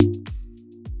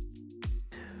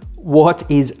What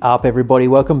is up, everybody?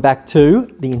 Welcome back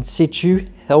to the In Situ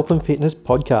Health and Fitness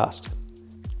Podcast.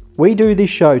 We do this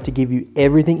show to give you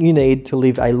everything you need to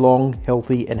live a long,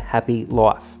 healthy, and happy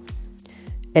life.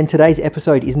 And today's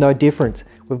episode is no different.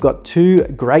 We've got two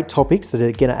great topics that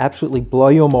are going to absolutely blow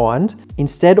your mind.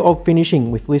 Instead of finishing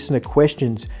with listener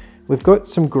questions, we've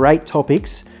got some great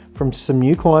topics from some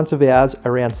new clients of ours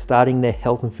around starting their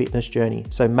health and fitness journey.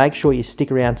 So make sure you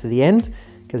stick around to the end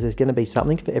because there's going to be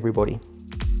something for everybody.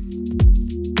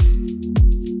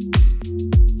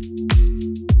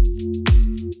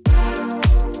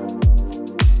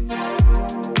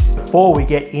 Before we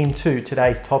get into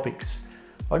today's topics,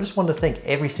 I just want to thank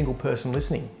every single person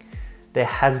listening. There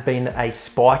has been a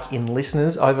spike in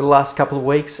listeners over the last couple of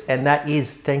weeks, and that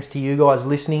is thanks to you guys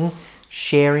listening,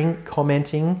 sharing,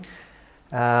 commenting,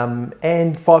 and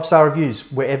 5-star reviews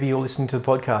wherever you're listening to the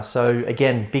podcast. So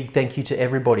again, big thank you to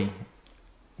everybody.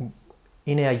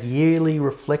 In our yearly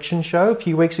reflection show a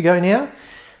few weeks ago now,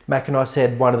 Mac and I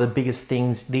said one of the biggest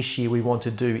things this year we want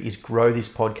to do is grow this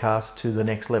podcast to the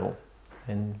next level.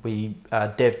 And we are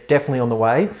definitely on the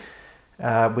way.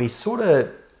 We sort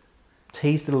of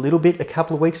teased it a little bit a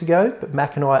couple of weeks ago, but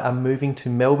Mac and I are moving to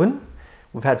Melbourne.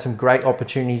 We've had some great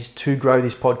opportunities to grow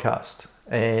this podcast,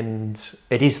 and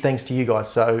it is thanks to you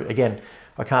guys. So again,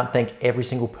 I can't thank every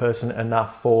single person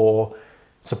enough for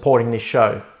supporting this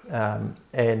show.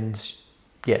 And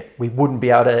yeah, we wouldn't be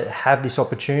able to have this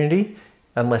opportunity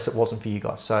unless it wasn't for you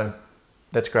guys. So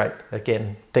that's great.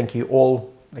 Again, thank you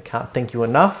all. I can't thank you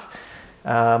enough.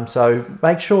 So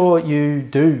make sure you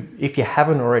do, if you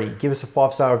haven't already, give us a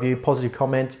 5-star review, positive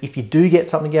comment. If you do get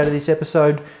something out of this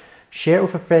episode, share it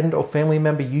with a friend or family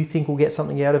member you think will get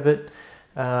something out of it.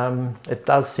 It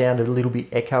does sound a little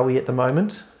bit echoey at the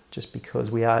moment, just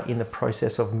because we are in the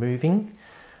process of moving,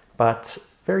 but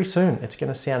very soon it's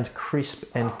going to sound crisp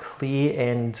and clear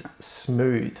and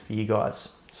smooth for you guys.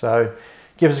 So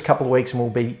give us a couple of weeks and we'll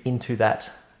be into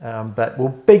that. But we'll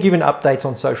be giving updates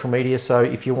on social media. So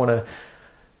if you want to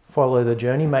follow the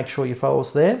journey, make sure you follow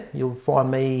us there. You'll find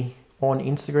me on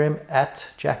Instagram at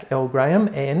Jack L. Graham,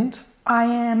 and I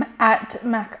am at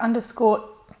Mac_insitu.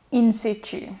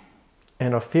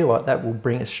 And I feel like that will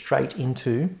bring us straight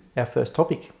into our first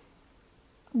topic,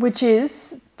 which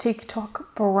is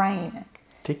TikTok brain.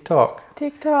 TikTok.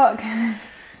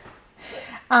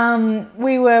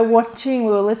 We were watching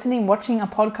a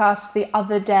podcast the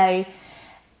other day,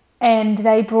 and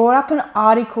they brought up an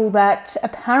article that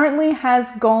apparently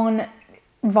has gone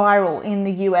viral in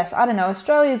the US. I don't know,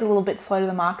 Australia is a little bit slow to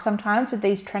the mark sometimes with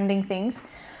these trending things,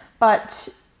 but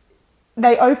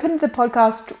they opened the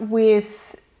podcast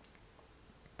with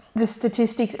the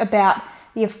statistics about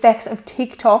the effects of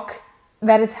TikTok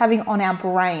that it's having on our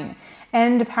brain.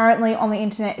 And apparently on the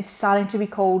internet, it's starting to be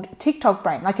called TikTok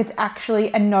brain. Like, it's actually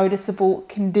a noticeable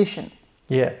condition.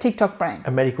 Yeah. TikTok brain.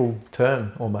 A medical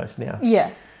term almost now.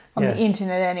 Yeah. On the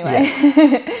internet anyway.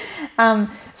 Yeah.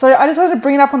 So I just wanted to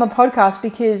bring it up on the podcast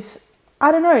because,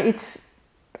 I don't know, it's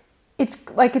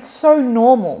so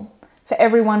normal for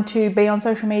everyone to be on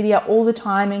social media all the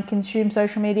time and consume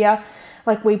social media.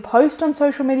 Like, we post on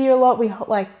social media a lot. We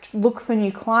look for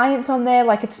new clients on there.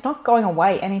 Like, it's not going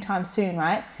away anytime soon,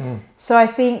 right? So I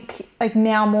think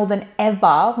now more than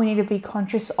ever, we need to be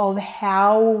conscious of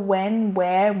how, when,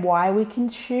 where, why we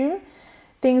consume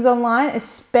things online,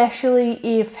 especially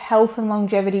if health and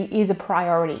longevity is a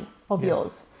priority of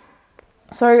yours.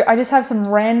 So I just have some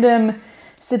random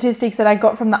statistics that I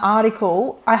got from the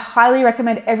article. I highly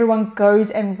recommend everyone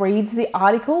goes and reads the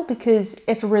article because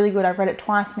it's really good. I've read it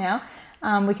twice now.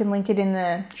 We can link it in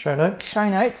the show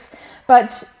notes.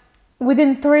 But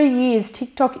within 3 years,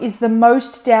 TikTok is the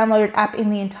most downloaded app in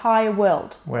the entire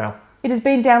world. Wow. It has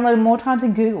been downloaded more times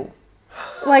than Google.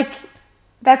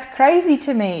 That's crazy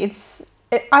to me.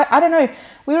 I don't know.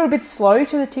 We were a bit slow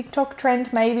to the TikTok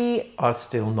trend, maybe. I'm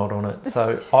still not on it.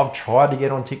 So I've tried to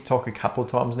get on TikTok a couple of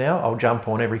times now. I'll jump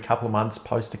on every couple of months,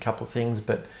 post a couple of things,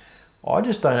 but I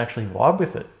just don't actually vibe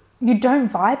with it. You don't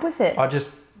vibe with it? I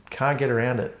just can't get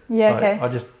around it. Yeah,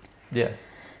 okay.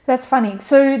 That's funny.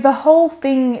 So the whole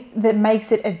thing that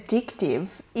makes it addictive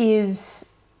is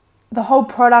the whole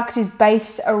product is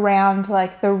based around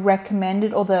the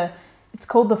recommended it's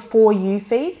called the For You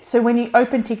feed. So when you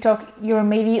open TikTok, you're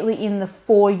immediately in the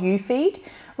For You feed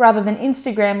rather than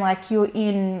Instagram, you're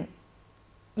in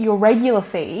your regular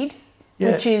feed,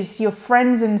 which is your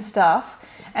friends and stuff.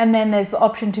 And then there's the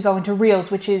option to go into Reels,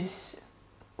 which is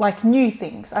like new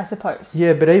things, I suppose.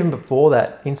 Yeah, but even before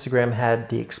that, Instagram had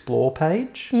the Explore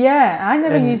page. Yeah, I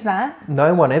never And used that.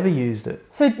 No one ever used it.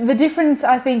 So the difference,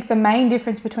 I think the main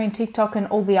difference between TikTok and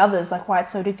all the others, like why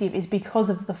it's so addictive, is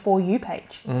because of the For You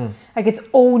page. Like it's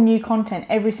all new content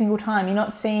every single time. You're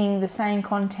not seeing the same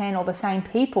content or the same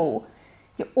people.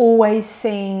 You're always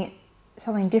seeing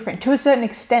something different to a certain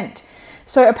extent.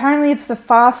 So apparently it's the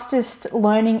fastest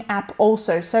learning app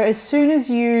also. So as soon as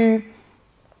you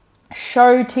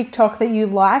show TikTok that you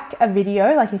like a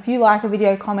video, like if you like a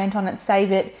video, comment on it,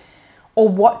 save it, or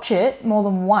watch it more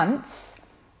than once,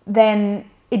 then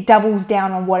it doubles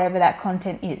down on whatever that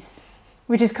content is,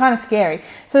 which is kind of scary.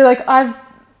 So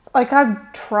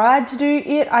I've tried to do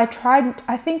it. I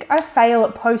think I fail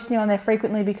at posting on there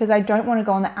frequently because I don't want to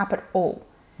go on the app at all.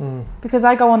 Because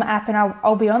I go on the app and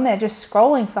I'll be on there just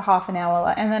scrolling for half an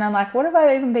hour, and then I'm like, what have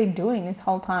I even been doing this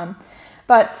whole time?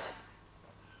 But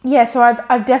yeah, so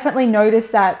I've definitely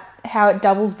noticed that how it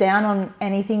doubles down on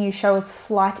anything you show a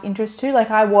slight interest to. Like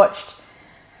I watched,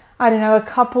 I don't know, a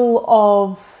couple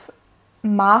of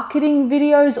marketing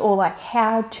videos or like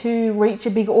how to reach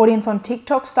a big audience on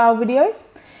TikTok style videos.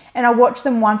 And I watch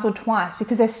them once or twice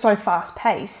because they're so fast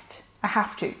paced. I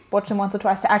have to watch them once or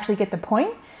twice to actually get the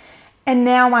point. And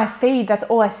now my feed, that's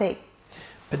all I see.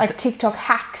 But like TikTok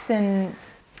hacks and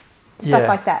stuff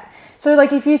like that. So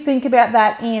like if you think about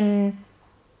that in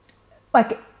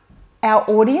like our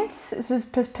audience's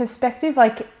perspective,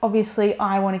 like obviously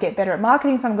I want to get better at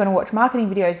marketing, so I'm going to watch marketing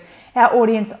videos. Our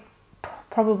audience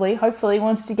probably, hopefully,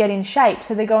 wants to get in shape,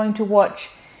 so they're going to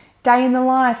watch day in the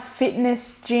life,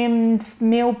 fitness, gym,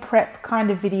 meal prep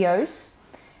kind of videos.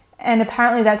 And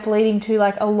apparently that's leading to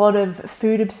like a lot of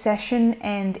food obsession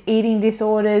and eating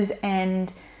disorders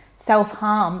and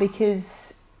self-harm,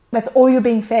 because that's all you're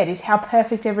being fed is how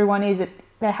perfect everyone is at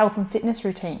their health and fitness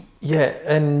routine. Yeah,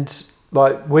 and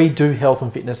like we do health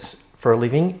and fitness for a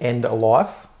living and a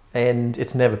life, and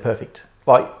it's never perfect.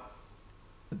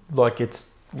 Like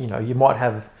it's, you know, you might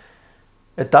have,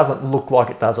 it doesn't look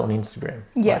like it does on Instagram.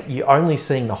 Yeah. Like you're only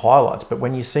seeing the highlights, but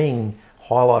when you're seeing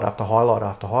highlight after highlight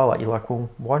after highlight, you're like, well,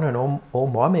 why don't all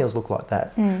my meals look like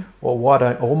that? Or why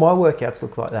don't all my workouts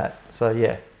look like that? So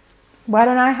yeah. Why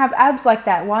don't I have abs like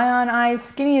that? Why aren't I as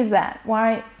skinny as that?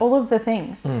 Why all of the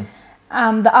things?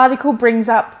 The article brings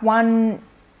up one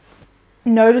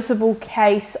noticeable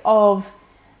case of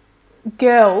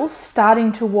girls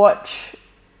starting to watch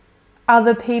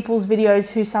other people's videos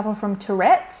who suffer from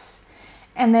Tourette's,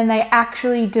 and then they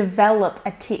actually develop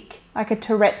a tic, like a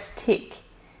Tourette's tic.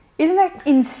 Isn't that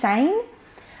insane?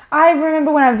 I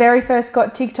remember when I very first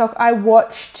got TikTok, I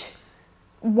watched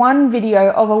one video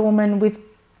of a woman with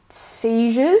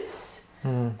seizures,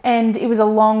 and it was a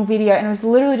long video, and it was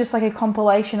literally just like a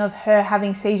compilation of her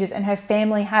having seizures and her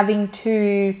family having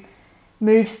to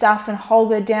move stuff and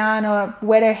hold her down or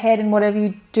wet her head and whatever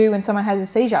you do when someone has a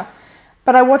seizure.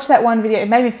 But I watched that one video. It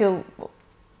made me feel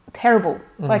terrible,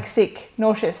 like sick,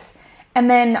 nauseous. And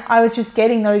then I was just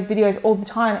getting those videos all the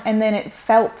time. And then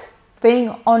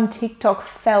being on TikTok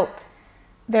felt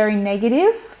very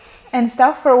negative and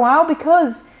stuff for a while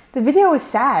because the video was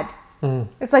sad.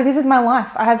 It's like, this is my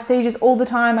life. I have seizures all the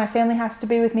time. My family has to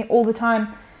be with me all the time.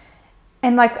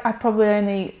 And like, I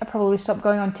probably stopped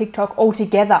going on TikTok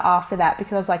altogether after that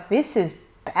because I was like, this is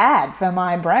bad for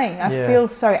my brain. I feel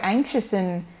so anxious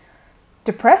and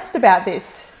depressed about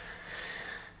this.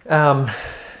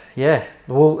 Yeah.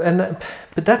 Well,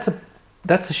 but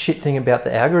that's a shit thing about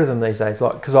the algorithm these days.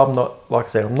 Like, because I'm not, like I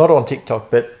said, I'm not on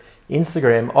TikTok, but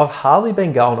Instagram, I've hardly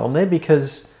been going on there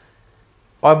because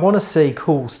I want to see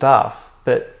cool stuff,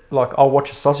 but like I'll watch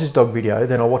a sausage dog video,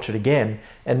 then I'll watch it again,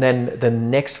 and then the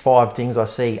next 5 things I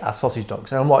see are sausage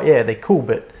dogs, and I'm like, yeah, they're cool,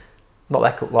 but not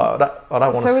that cool. Like I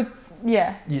don't want to. So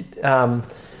yeah.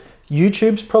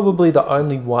 YouTube's probably the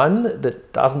only one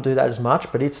that doesn't do that as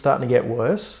much, but it's starting to get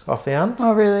worse, I found.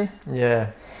 Oh, really?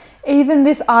 Yeah. Even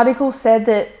this article said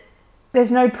that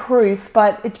there's no proof,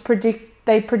 but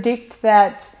they predict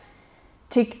that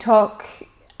TikTok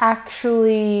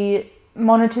actually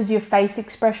monitors your face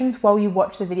expressions while you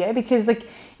watch the video, because like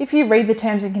if you read the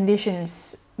terms and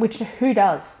conditions, which who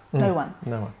does? No one.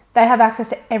 They have access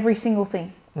to every single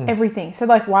thing, everything. So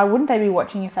like, why wouldn't they be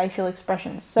watching your facial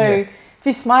expressions? So if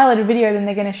you smile at a video, then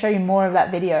they're going to show you more of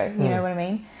that video. You know what I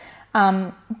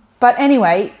mean? But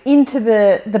anyway, into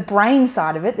the brain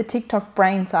side of it, the TikTok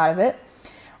brain side of it,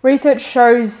 research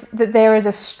shows that there is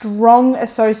a strong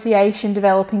association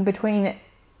developing between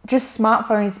just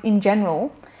smartphones in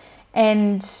general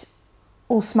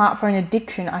or smartphone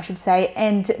addiction, I should say,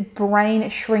 and brain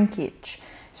shrinkage.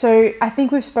 So I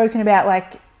think we've spoken about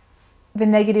like the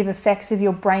negative effects of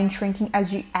your brain shrinking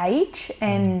as you age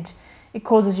and It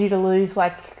causes you to lose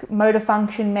like motor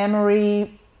function,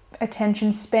 memory,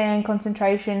 attention span,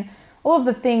 concentration, all of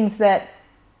the things that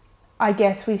I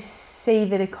guess we see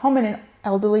that are common in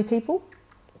elderly people.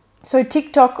 So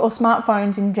TikTok or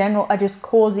smartphones in general are just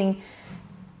causing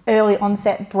early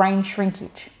onset brain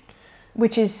shrinkage,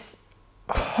 which is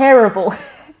terrible.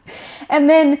 And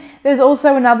then there's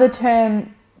also another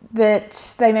term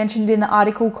that they mentioned in the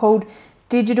article called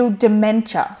digital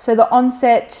dementia. So the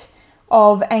onset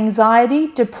of anxiety,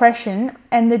 depression,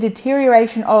 and the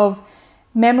deterioration of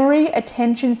memory,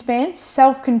 attention span,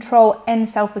 self-control, and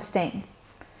self-esteem.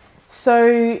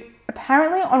 So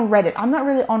apparently on Reddit, I'm not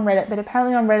really on Reddit, but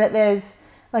apparently on Reddit there's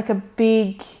like a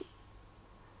big,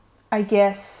 I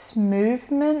guess,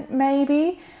 movement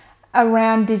maybe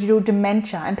around digital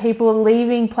dementia, and people are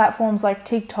leaving platforms like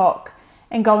TikTok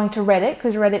and going to Reddit,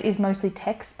 because Reddit is mostly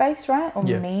text-based, right? Or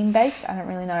meme-based, I don't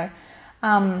really know.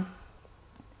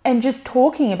 And just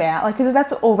talking about, like, because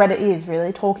that's all Reddit is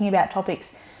really, talking about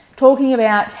topics, talking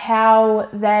about how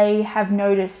they have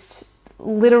noticed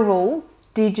literal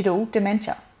digital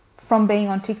dementia from being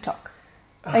on TikTok.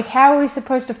 Like, how are we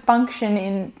supposed to function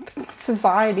in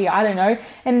society? I don't know.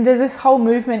 And there's this whole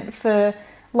movement for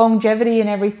longevity and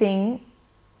everything,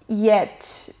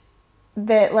 yet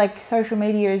that like social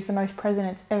media is the most present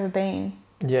it's ever been.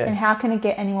 Yeah. And how can it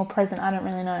get any more present? I don't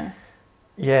really know.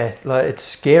 Yeah, like it's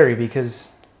scary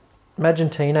because imagine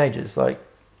teenagers, like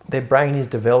their brain is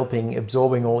developing,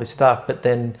 absorbing all this stuff, but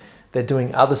then they're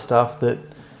doing other stuff that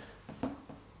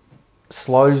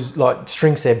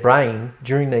shrinks their brain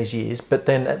during these years. But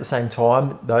then at the same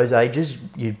time, those ages,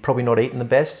 you're probably not eating the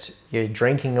best. You're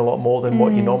drinking a lot more than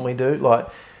what you normally do. Like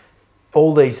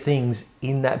all these things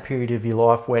in that period of your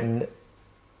life when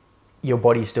your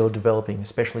body's still developing,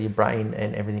 especially your brain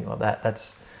and everything like that.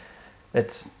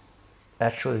 It's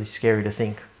actually scary to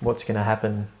think what's going to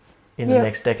happen in the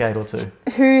next decade or two.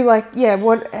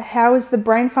 How is the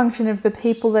brain function of the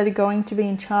people that are going to be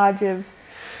in charge of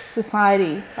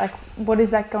society? Like, what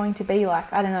is that going to be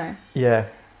like? I don't know. Yeah.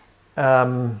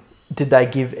 Did they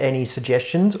give any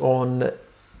suggestions on,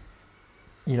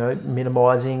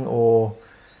 minimizing or?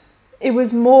 It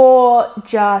was more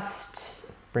just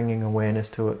bringing awareness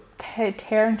to it.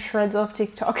 Tearing shreds off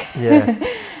TikTok. Yeah.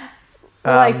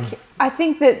 I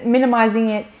think that minimizing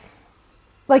it,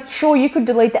 like, sure, you could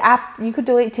delete the app, you could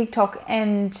delete TikTok,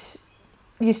 and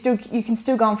you can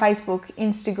still go on Facebook,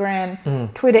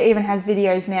 Instagram, Twitter even has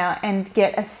videos now, and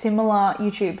get a similar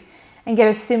YouTube and get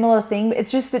a similar thing. But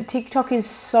it's just that TikTok is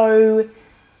so,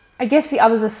 I guess the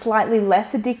others are slightly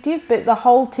less addictive, but the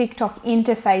whole TikTok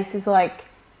interface is like,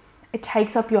 it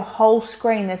takes up your whole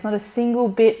screen. There's not a single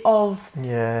bit of,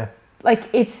 like,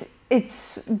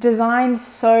 it's designed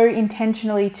so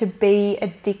intentionally to be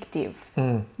addictive.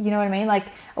 You know what I mean? Like,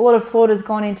 a lot of thought has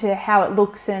gone into how it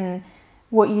looks and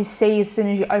what you see as soon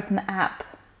as you open the app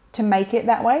to make it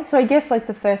that way. So I guess like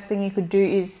the first thing you could do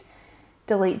is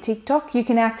delete TikTok. You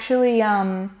can actually,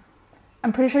 I'm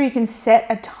pretty sure you can set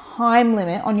a time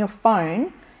limit on your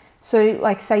phone. So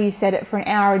like, say you set it for an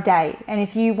hour a day, and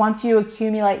if once you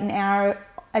accumulate an hour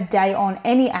a day on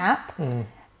any app,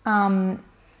 a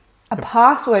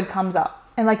password comes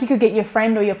up, and like you could get your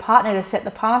friend or your partner to set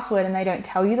the password, and they don't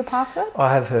tell you the password.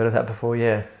 I have heard of that before.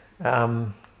 Yeah,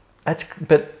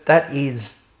 but that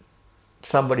is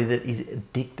somebody that is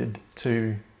addicted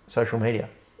to social media.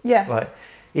 Yeah, like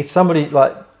if somebody,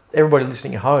 like everybody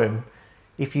listening at home,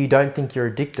 if you don't think you're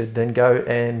addicted, then go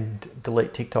and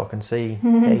delete TikTok and see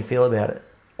how you feel about it.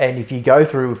 And if you go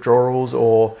through withdrawals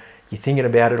or you're thinking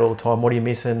about it all the time, what are you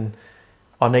missing?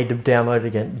 I need to download it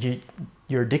again.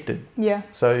 You're addicted. Yeah.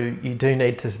 So you do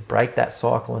need to break that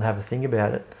cycle and have a think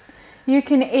about it. You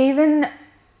can even,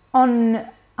 on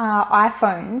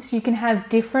iPhones, you can have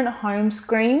different home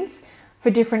screens for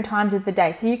different times of the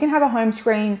day. So you can have a home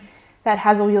screen that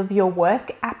has all of your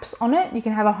work apps on it. You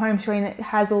can have a home screen that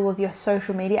has all of your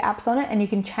social media apps on it, and you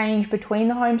can change between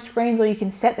the home screens, or you can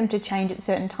set them to change at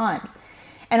certain times.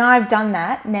 And I've done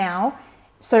that now.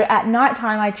 So at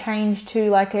nighttime, I change to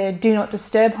like a do not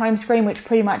disturb home screen, which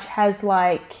pretty much has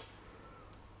like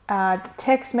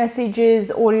text messages,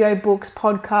 audio books,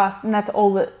 podcasts, and that's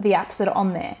all the apps that are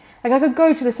on there. Like I could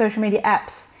go to the social media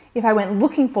apps if I went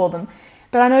looking for them,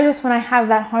 but I notice when I have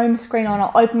that home screen on,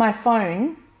 I'll open my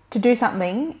phone to do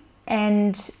something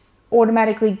and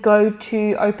automatically go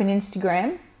to open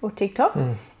Instagram or TikTok,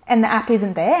 and the app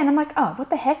isn't there, and I'm like, oh, what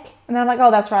the heck? And then I'm like, oh,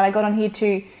 that's right, I got on here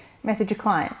to message a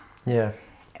client. Yeah.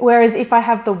 Whereas if I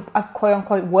have the quote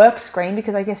unquote work screen,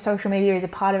 because I guess social media is a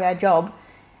part of our job,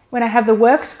 when I have the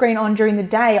work screen on during the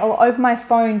day, I'll open my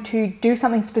phone to do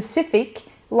something specific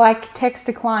like text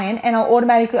a client and I'll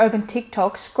automatically open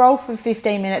TikTok, scroll for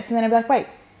 15 minutes and then I'll be like, wait,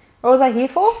 what was I here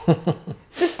for?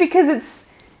 Just because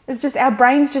it's just our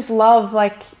brains just love,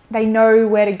 like they know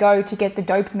where to go to get the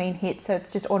dopamine hit. So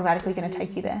it's just automatically going to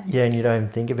take you there. Yeah, and you don't even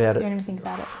think about it. You don't even think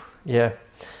about it. Yeah.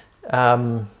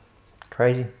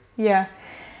 Crazy. Yeah.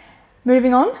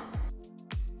 Moving on.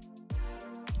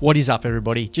 What is up,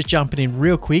 everybody? Just jumping in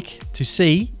real quick to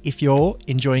see if you're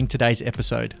enjoying today's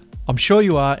episode. I'm sure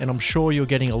you are, and I'm sure you're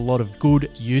getting a lot of good,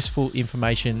 useful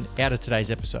information out of today's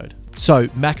episode. So,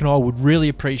 Mac and I would really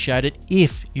appreciate it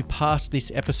if you pass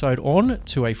this episode on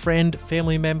to a friend,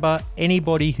 family member,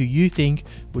 anybody who you think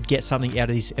would get something out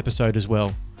of this episode as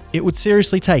well. It would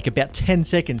seriously take about 10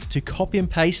 seconds to copy and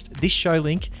paste this show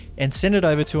link and send it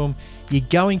over to them. You're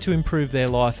going to improve their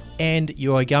life and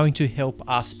you are going to help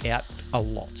us out a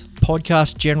lot.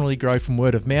 Podcasts generally grow from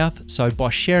word of mouth, so by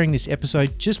sharing this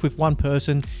episode just with one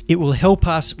person, it will help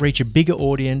us reach a bigger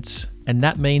audience, and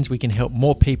that means we can help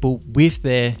more people with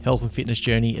their health and fitness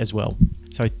journey as well.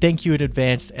 So thank you in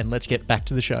advance, and let's get back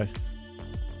to the show.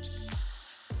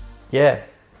 Yeah,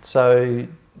 so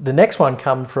the next one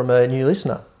come from a new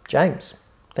listener, James.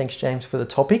 Thanks, James, for the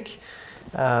topic.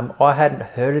 I hadn't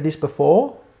heard of this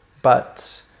before,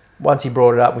 but once he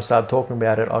brought it up, we started talking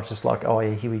about it. I was just like, oh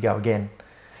yeah, here we go again.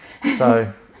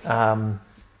 So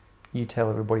you tell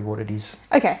everybody what it is.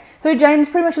 Okay, so James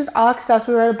pretty much just asked us,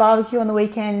 we were at a barbecue on the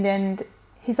weekend and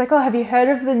he's like, oh, have you heard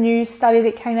of the new study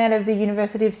that came out of the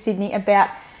University of Sydney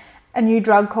about a new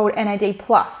drug called NAD+?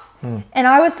 And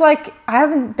I was like,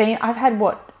 I've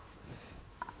had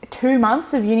 2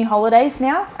 months of uni holidays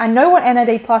now. I know what NAD+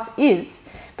 is,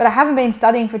 but I haven't been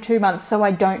studying for 2 months, so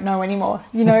I don't know anymore.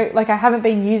 You know, like I haven't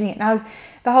been using it. And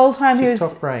the whole time he was...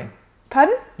 TikTok brain.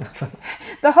 Pardon?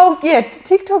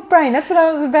 TikTok brain. That's what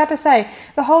I was about to say.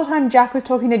 The whole time Jack was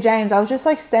talking to James, I was just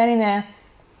like standing there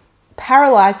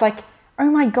paralyzed, like,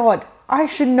 oh my God, I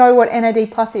should know what NAD+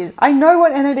 is. I know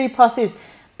what NAD+ is.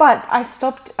 But I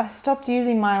stopped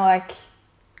using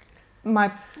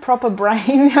my proper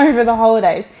brain over the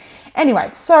holidays. Anyway,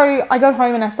 so I got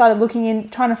home and I started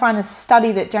trying to find the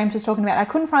study that James was talking about. I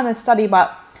couldn't find the study,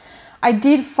 but I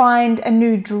did find a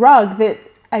new drug that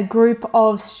a group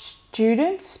of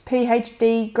students,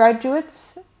 PhD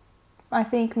graduates, I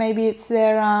think maybe it's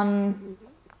their,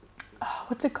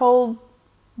 what's it called?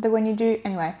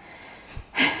 Anyway,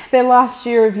 their last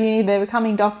year of uni, they're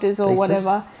becoming doctors or Thesis.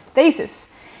 whatever. Thesis.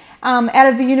 Out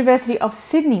of the University of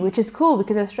Sydney, which is cool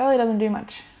because Australia doesn't do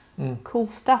much cool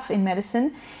stuff in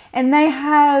medicine. And they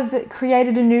have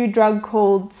created a new drug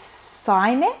called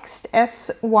Synext,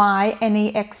 Synext.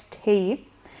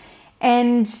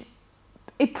 And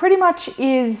it pretty much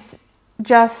is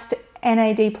just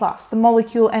NAD+, the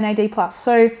molecule NAD+.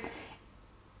 So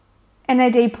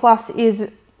NAD+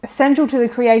 is essential to the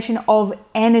creation of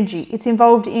energy. It's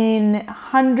involved in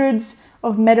hundreds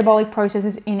of metabolic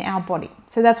processes in our body.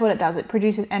 So that's what it does. It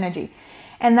produces energy.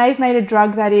 And they've made a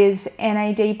drug that is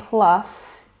NAD+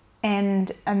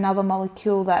 and another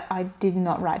molecule that I did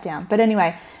not write down. But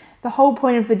anyway, the whole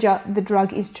point of the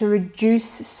drug is to reduce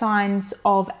signs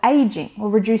of aging or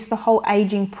reduce the whole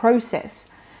aging process.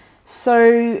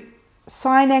 So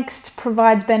Synext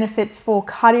provides benefits for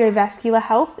cardiovascular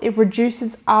health. It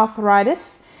reduces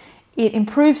arthritis. It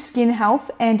improves skin health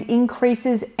and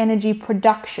increases energy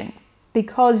production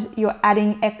because you're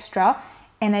adding extra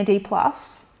NAD+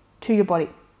 to your body.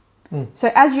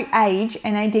 So as you age,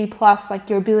 NAD+, like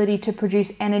your ability to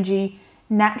produce energy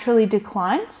naturally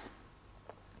declines.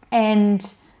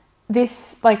 And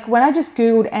this, like when I just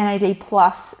Googled NAD+,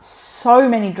 so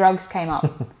many drugs came up.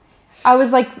 I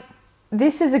was like,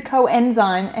 this is a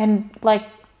coenzyme and like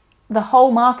the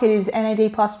whole market is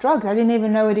NAD+ drugs. I didn't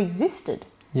even know it existed.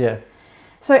 Yeah.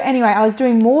 So anyway, I was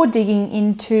doing more digging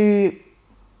into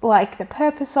like the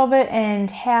purpose of it and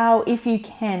how, if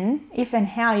and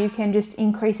how you can just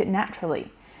increase it naturally,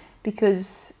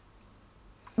 because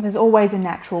there's always a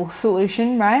natural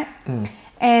solution, right?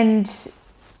 And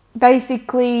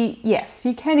basically, yes,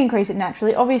 you can increase it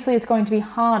naturally. Obviously, it's going to be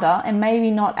harder and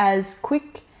maybe not as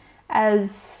quick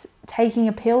as taking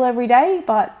a pill every day,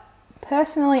 but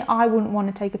personally, I wouldn't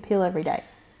want to take a pill every day.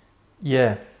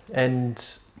 Yeah, and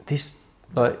this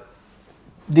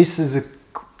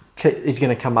is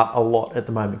going to come up a lot at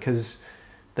the moment because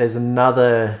there's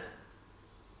another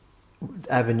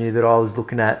avenue that I was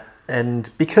looking at, and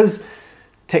because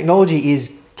technology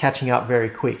is catching up very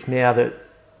quick now that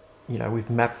we've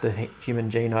mapped the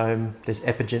human genome, there's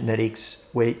epigenetics,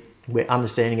 we're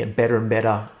understanding it better and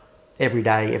better every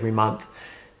day, every month.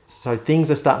 So things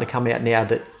are starting to come out now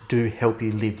that do help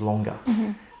you live longer.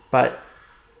 But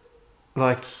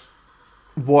like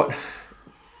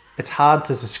it's hard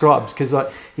to describe, because like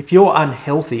if you're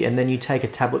unhealthy and then you take a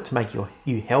tablet to make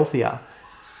you healthier,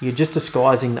 you're just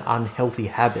disguising the unhealthy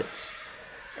habits.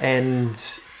 And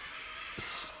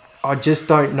I just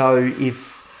don't know if,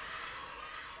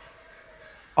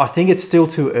 I think it's still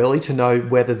too early to know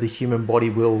whether the human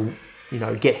body will,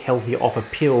 get healthier off a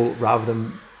pill rather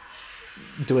than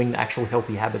doing the actual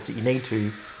healthy habits that you need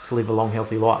to live a long,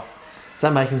 healthy life. Is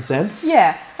that making sense?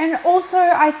 Yeah. And also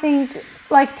I think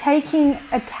like taking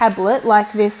a tablet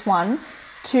like this one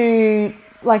to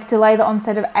like delay the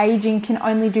onset of aging can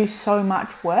only do so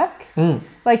much work.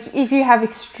 Like if you have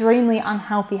extremely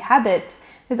unhealthy habits,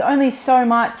 there's only so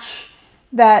much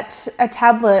that a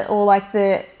tablet or like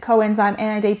the coenzyme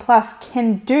NAD plus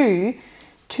can do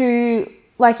to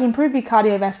like improve your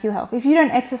cardiovascular health. If you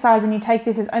don't exercise and you take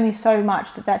this, there's only so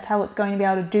much that tablet's going to be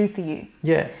able to do for you.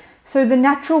 Yeah. So the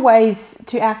natural ways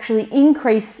to actually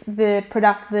increase the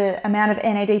amount of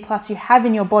NAD plus you have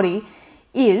in your body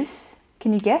is,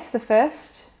 can you guess the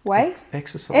first way?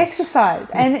 Exercise.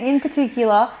 And in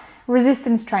particular,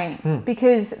 resistance training.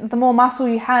 Because the more muscle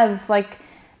you have, like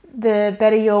the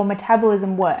better your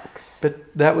metabolism works.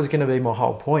 But that was going to be my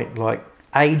whole point. Like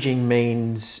aging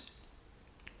means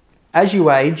as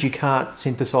you age, you can't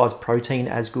synthesize protein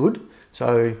as good.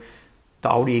 So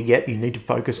the older you get, you need to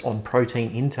focus on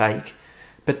protein intake.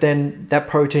 But then that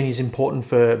protein is important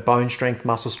for bone strength,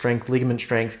 muscle strength, ligament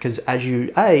strength, because as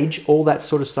you age, all that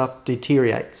sort of stuff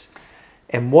deteriorates.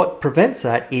 And what prevents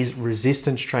that is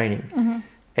resistance training.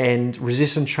 And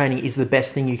resistance training is the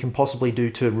best thing you can possibly do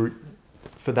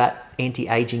for that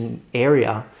anti-aging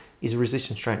area is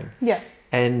resistance training. Yeah.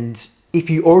 And if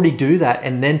you already do that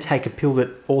and then take a pill that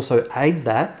also aids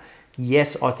that,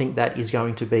 yes, I think that is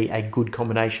going to be a good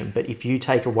combination. But if you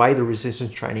take away the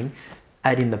resistance training,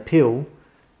 add in the pill,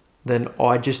 then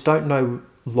I just don't know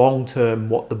long-term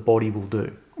what the body will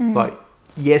do. Like,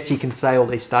 yes, you can say all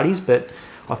these studies, but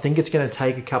I think it's going to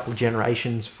take a couple of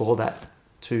generations for that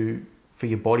for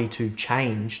your body to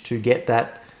change, to get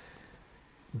that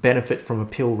benefit from a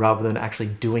pill rather than actually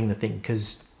doing the thing,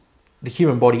 because the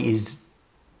human body is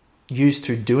used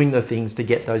to doing the things to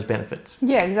get those benefits.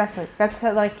 Yeah, exactly. That's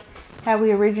how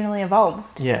we originally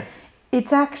evolved. Yeah.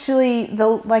 It's actually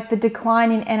the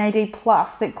decline in NAD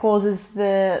plus that causes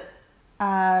the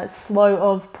slow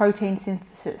of protein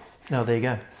synthesis. Oh, there you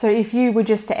go. So if you were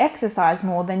just to exercise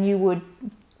more, then you would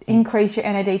increase your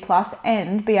NAD plus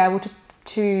and be able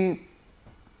to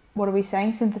what are we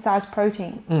saying? Synthesize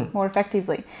protein more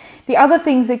effectively. The other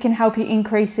things that can help you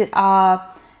increase it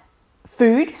are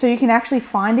food. So you can actually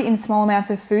find it in small amounts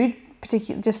of food,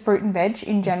 particularly just fruit and veg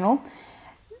in general.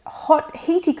 Hot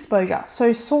heat exposure, so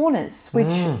saunas,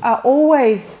 which are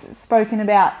always spoken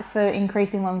about for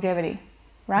increasing longevity,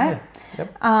 right? Yeah.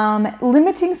 Yep.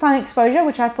 Limiting sun exposure,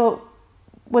 which I thought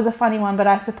was a funny one, but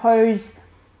I suppose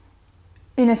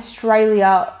in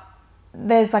Australia,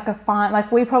 there's like a fine,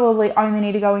 like we probably only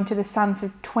need to go into the sun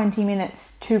for 20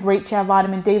 minutes to reach our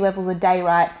vitamin D levels a day,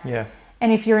 right? Yeah.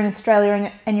 And if you're in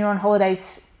Australia and you're on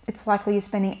holidays, it's likely you're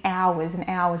spending hours and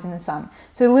hours in the sun.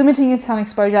 So limiting your sun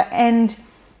exposure and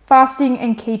fasting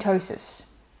and ketosis,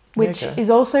 which is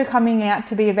also coming out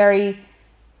to be a very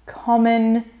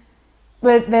common,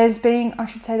 but there's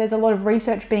a lot of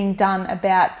research being done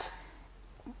about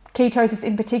ketosis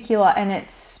in particular and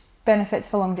its benefits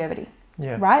for longevity.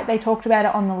 Yeah. Right? They talked about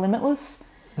it on the Limitless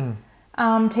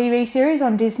TV series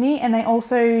on Disney, and they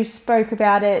also spoke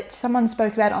about it, someone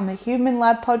spoke about it on the Human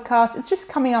Lab podcast. It's just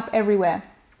coming up everywhere.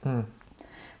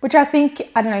 Which I think,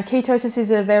 I don't know, ketosis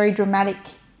is a very dramatic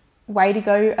way to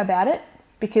go about it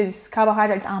because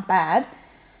carbohydrates aren't bad.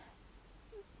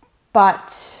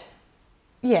 But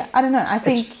yeah, I don't know. I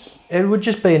think it would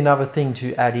just be another thing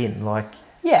to add in, like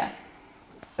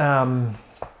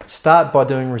start by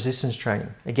doing resistance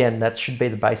training. Again, that should be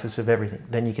the basis of everything.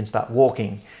 Then you can start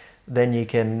walking. Then you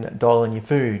can dial in your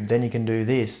food. Then you can do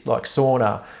this, like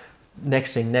sauna.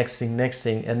 Next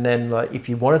thing. And then like if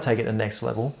you want to take it to the next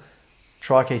level,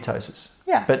 try ketosis.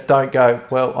 Yeah. But don't go,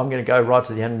 well, I'm going to go right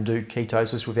to the end and do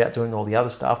ketosis without doing all the other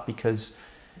stuff, because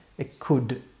it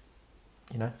could,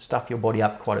 stuff your body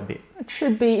up quite a bit. It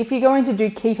should be, if you're going to do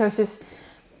ketosis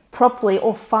properly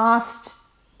or fast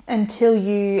until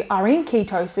you are in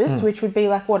ketosis, which would be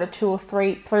like a 2 or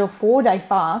 3 or 4 day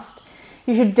fast,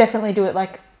 you should definitely do it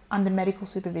like under medical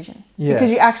supervision. Yeah.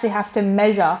 Because you actually have to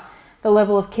measure the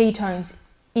level of ketones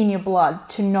in your blood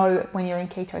to know when you're in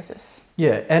ketosis.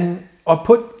 Yeah, and I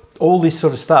put all this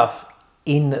sort of stuff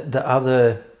in the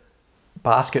other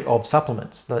basket of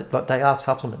supplements. Like they are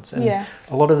supplements. And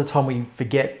a lot of the time we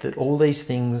forget that all these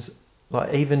things,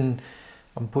 like even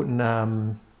I'm putting,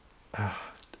 I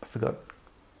forgot,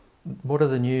 what are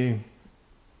the new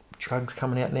drugs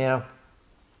coming out now.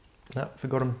 No,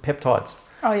 forgot them. Peptides.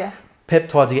 Oh yeah.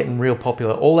 Peptides are getting real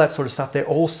popular. All that sort of stuff. They're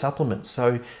all supplements.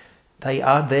 So they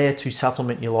are there to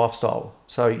supplement your lifestyle.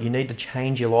 So you need to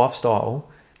change your lifestyle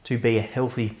to be a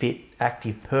healthy, fit,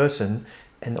 active person.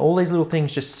 And all these little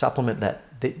things just supplement that.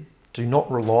 They do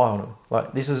not rely on them.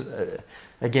 Like this is,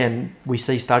 again, we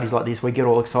see studies like this. We get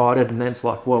all excited and then it's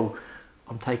like, well,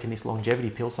 I'm taking this longevity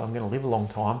pill, so I'm going to live a long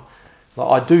time.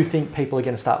 Like I do think people are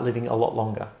going to start living a lot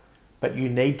longer. But you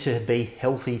need to be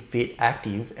healthy, fit,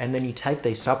 active, and then you take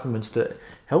these supplements to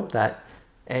help that,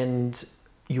 and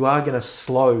you are going to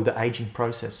slow the aging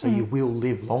process. So you will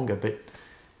live longer, but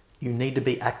you need to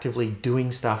be actively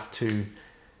doing stuff to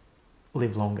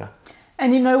live longer.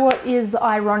 And you know what is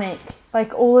ironic?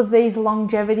 Like all of these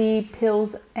longevity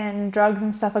pills and drugs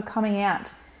and stuff are coming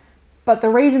out. But the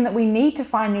reason that we need to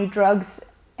find new drugs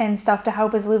and stuff to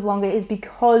help us live longer is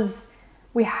because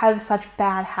we have such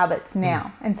bad habits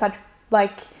now and such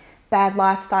like bad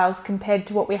lifestyles compared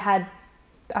to what we had,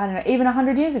 I don't know, even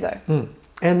 100 years ago.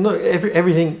 And look,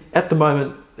 everything at the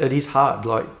moment, it is hard.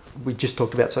 Like we just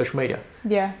talked about social media.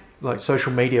 Yeah. Like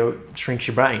social media shrinks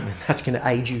your brain, and that's going to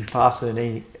age you faster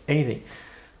than anything.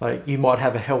 Like you might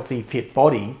have a healthy, fit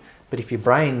body, but if your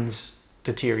brain's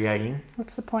deteriorating,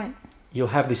 what's the point? You'll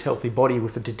have this healthy body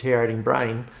with a deteriorating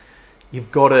brain.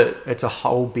 You've got to, it's a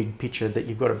whole big picture that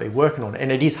you've got to be working on.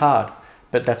 And it is hard,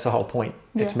 but that's the whole point.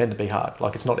 Yeah. It's meant to be hard.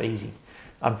 Like it's not easy,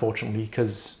 unfortunately,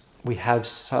 because we have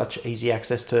such easy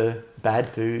access to bad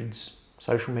foods,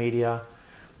 social media,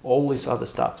 all this other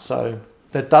stuff. So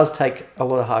that does take a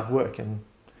lot of hard work, and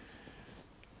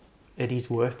it is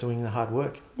worth doing the hard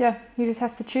work. Yeah, you just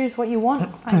have to choose what you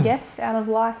want, I guess, out of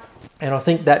life. And I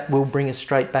think that will bring us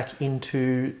straight back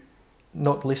into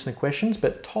not listener questions,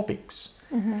 but topics.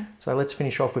 So let's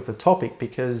finish off with the topic,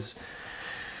 because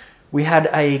we had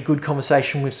a good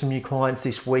conversation with some new clients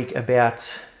this week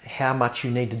about how much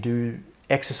you need to do,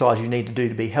 exercise you need to do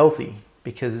to be healthy,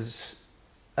 because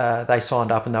they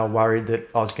signed up and they were worried that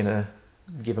I was going to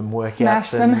give them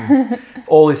workouts and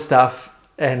all this stuff.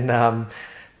 And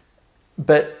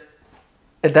but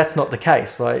that's not the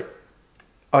case. Like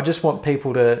I just want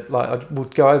people to, like, we'll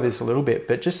go over this a little bit,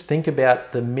 but just think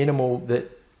about the minimal,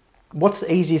 that what's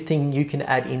the easiest thing you can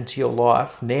add into your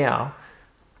life now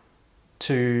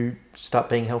to start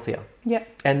being healthier?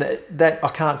 Yep. And that I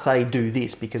can't say do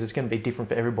this, because it's going to be different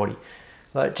for everybody.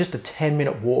 Like just a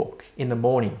 10-minute walk in the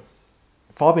morning,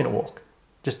 5-minute walk.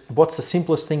 Just what's the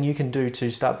simplest thing you can do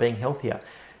to start being healthier?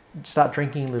 Start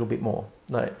drinking a little bit more.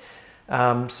 Like,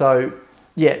 so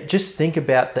yeah, just think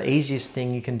about the easiest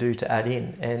thing you can do to add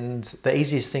in. And the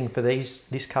easiest thing for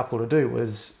this couple to do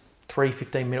was 3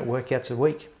 15-minute workouts a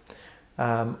week.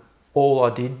 All I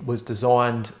did was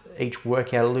designed each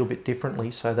workout a little bit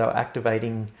differently, so they were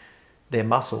activating their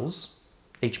muscles,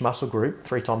 each muscle group,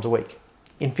 3 times a week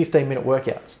in 15-minute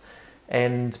workouts.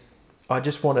 And I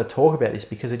just want to talk about this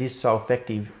because it is so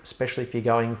effective, especially if you're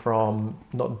going from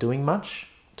not doing much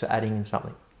to adding in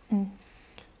something.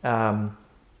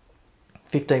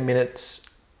 15 minutes,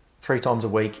 3 times a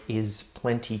week is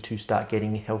plenty to start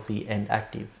getting healthy and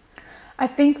active. I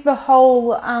think the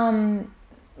whole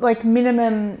like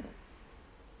minimum,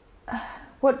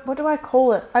 what do I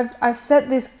call it? I've set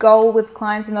this goal with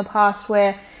clients in the past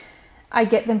where I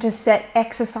get them to set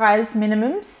exercise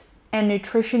minimums and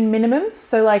nutrition minimums.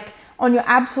 So like on your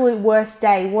absolute worst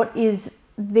day, what is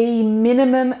the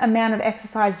minimum amount of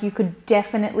exercise you could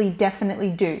definitely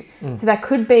do? So that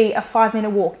could be a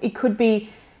 5-minute walk. It could be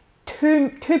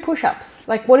two push-ups.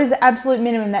 Like what is the absolute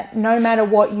minimum that no matter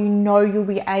what, you know you'll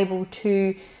be able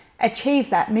to achieve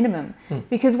that minimum?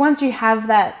 Because once you have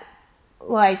that,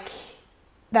 like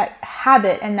that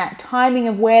habit and that timing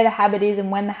of where the habit is and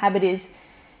when the habit is,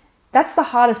 that's the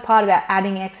hardest part about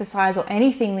adding exercise or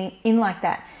anything in like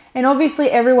that. And obviously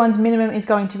everyone's minimum is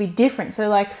going to be different. So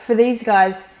like for these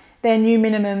guys, their new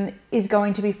minimum is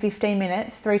going to be 15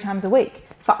 minutes 3 times a week.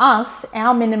 For us,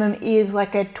 our minimum is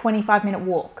like a 25-minute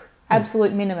walk,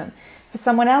 absolute minimum. For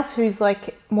someone else who's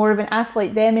like more of an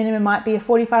athlete, their minimum might be a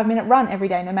 45-minute run every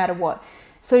day, no matter what.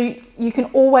 So you can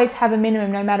always have a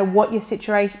minimum no matter what your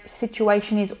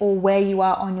situation is or where you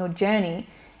are on your journey.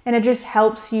 And it just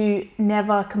helps you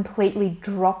never completely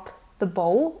drop the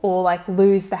ball or like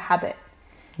lose the habit.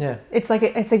 Yeah. It's like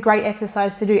it's a great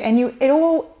exercise to do. And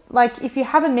if you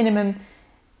have a minimum,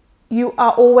 you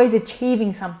are always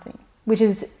achieving something, which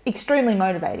is extremely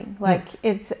motivating. Like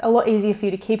it's a lot easier for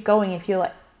you to keep going if you're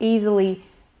like easily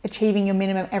achieving your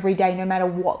minimum every day, no matter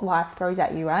what life throws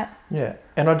at you, right? Yeah.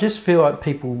 And I just feel like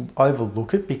people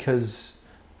overlook it because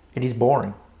it is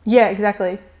boring. Yeah,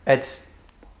 exactly. It's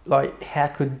like, how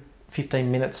could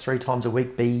 15 minutes 3 times a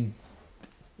week be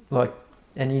Like,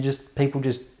 and people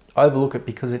just overlook it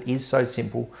because it is so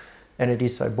simple and it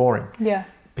is so boring. Yeah.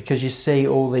 Because you see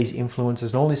all these influencers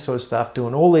and all this sort of stuff,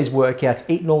 doing all these workouts,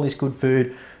 eating all this good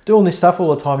food, doing this stuff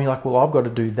all the time. You're like, well, I've got to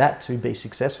do that to be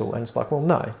successful. And it's like, well,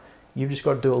 no, you've just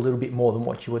got to do a little bit more than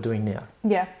what you are doing now.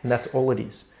 Yeah. And that's all it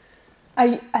is.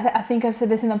 I think I've said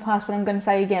this in the past, but I'm going to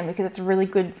say it again because it's a really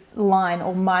good line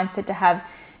or mindset to have.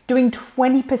 Doing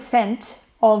 20%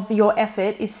 of your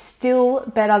effort is still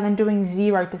better than doing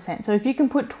 0%. So if you can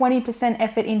put 20%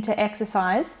 effort into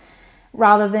exercise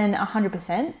rather than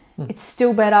 100%, it's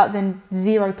still better than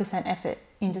 0% effort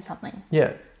into something.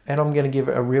 Yeah. And I'm going to give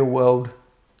a real world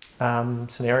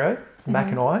scenario,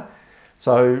 Mac and I.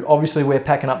 So obviously we're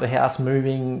packing up the house,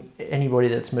 moving. Anybody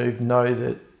that's moved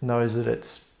knows that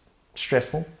it's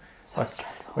stressful. So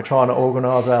stressful. We're trying to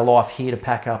organise our life here to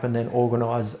pack up and then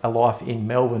organise a life in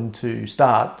Melbourne to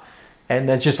start. And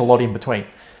there's just a lot in between.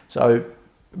 So,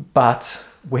 but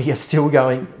we are still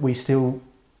going, I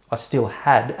still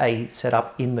had a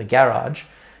setup in the garage,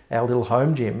 our little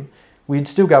home gym. We'd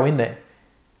still go in there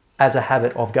as a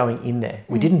habit of going in there.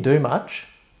 We didn't do much.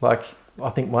 Like, I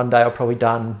think one day I've probably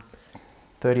done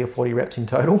 30 or 40 reps in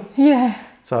total. Yeah.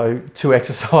 So 2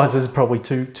 exercises, probably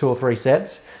two or 3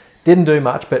 sets. Didn't do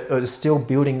much, but it was still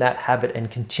building that habit and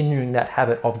continuing that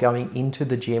habit of going into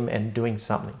the gym and doing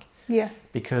something. Yeah.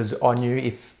 Because I knew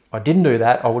if I didn't do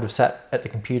that, I would have sat at the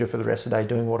computer for the rest of the day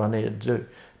doing what I needed to do.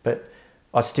 But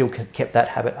I still kept that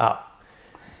habit up.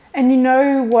 And you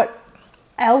know what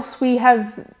else we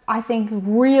have, I think,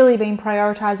 really been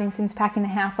prioritising since packing the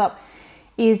house up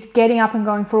is getting up and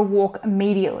going for a walk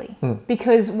immediately.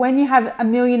 Because when you have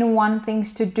 1,000,001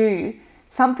 things to do,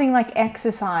 something like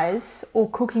exercise or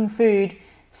cooking food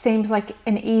seems like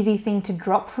an easy thing to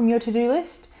drop from your to-do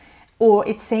list. Or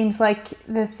it seems like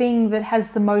the thing that has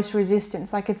the most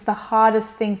resistance, like it's the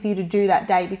hardest thing for you to do that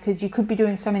day because you could be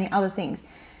doing so many other things.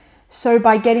 So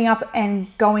by getting up and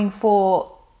going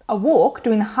for a walk,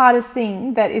 doing the hardest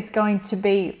thing that is going to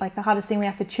be like the hardest thing we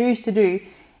have to choose to do,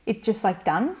 it's just like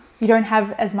done. You don't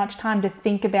have as much time to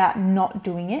think about not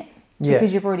doing it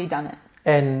because you've already done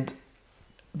it.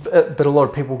 But a lot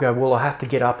of people go, well, I have to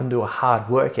get up and do a hard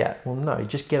workout. Well, no,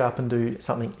 just get up and do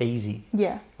something easy.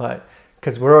 Yeah. Like,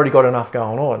 because we've already got enough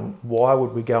going on. Why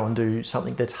would we go and do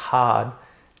something that's hard?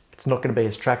 It's not going to be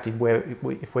as attractive. Where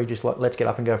if we just like, let's get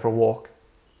up and go for a walk.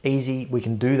 Easy, we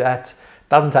can do that.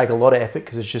 Doesn't take a lot of effort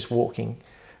because it's just walking.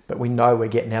 But we know we're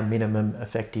getting our minimum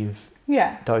effective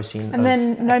dosing. And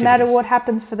then no matter what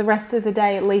happens for the rest of the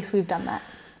day, at least we've done that.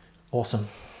 Awesome.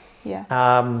 Yeah.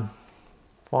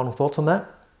 Final thoughts on that?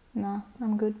 No,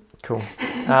 I'm good. Cool.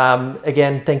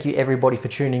 Again, thank you everybody for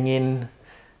tuning in.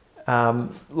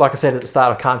 Like I said at the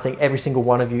start, I can't thank every single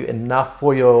one of you enough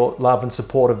for your love and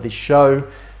support of this show.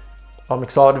 I'm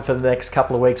excited for the next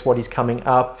couple of weeks, what is coming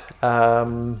up.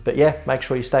 But yeah, make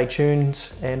sure you stay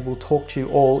tuned and we'll talk to you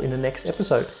all in the next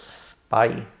episode.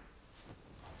 Bye.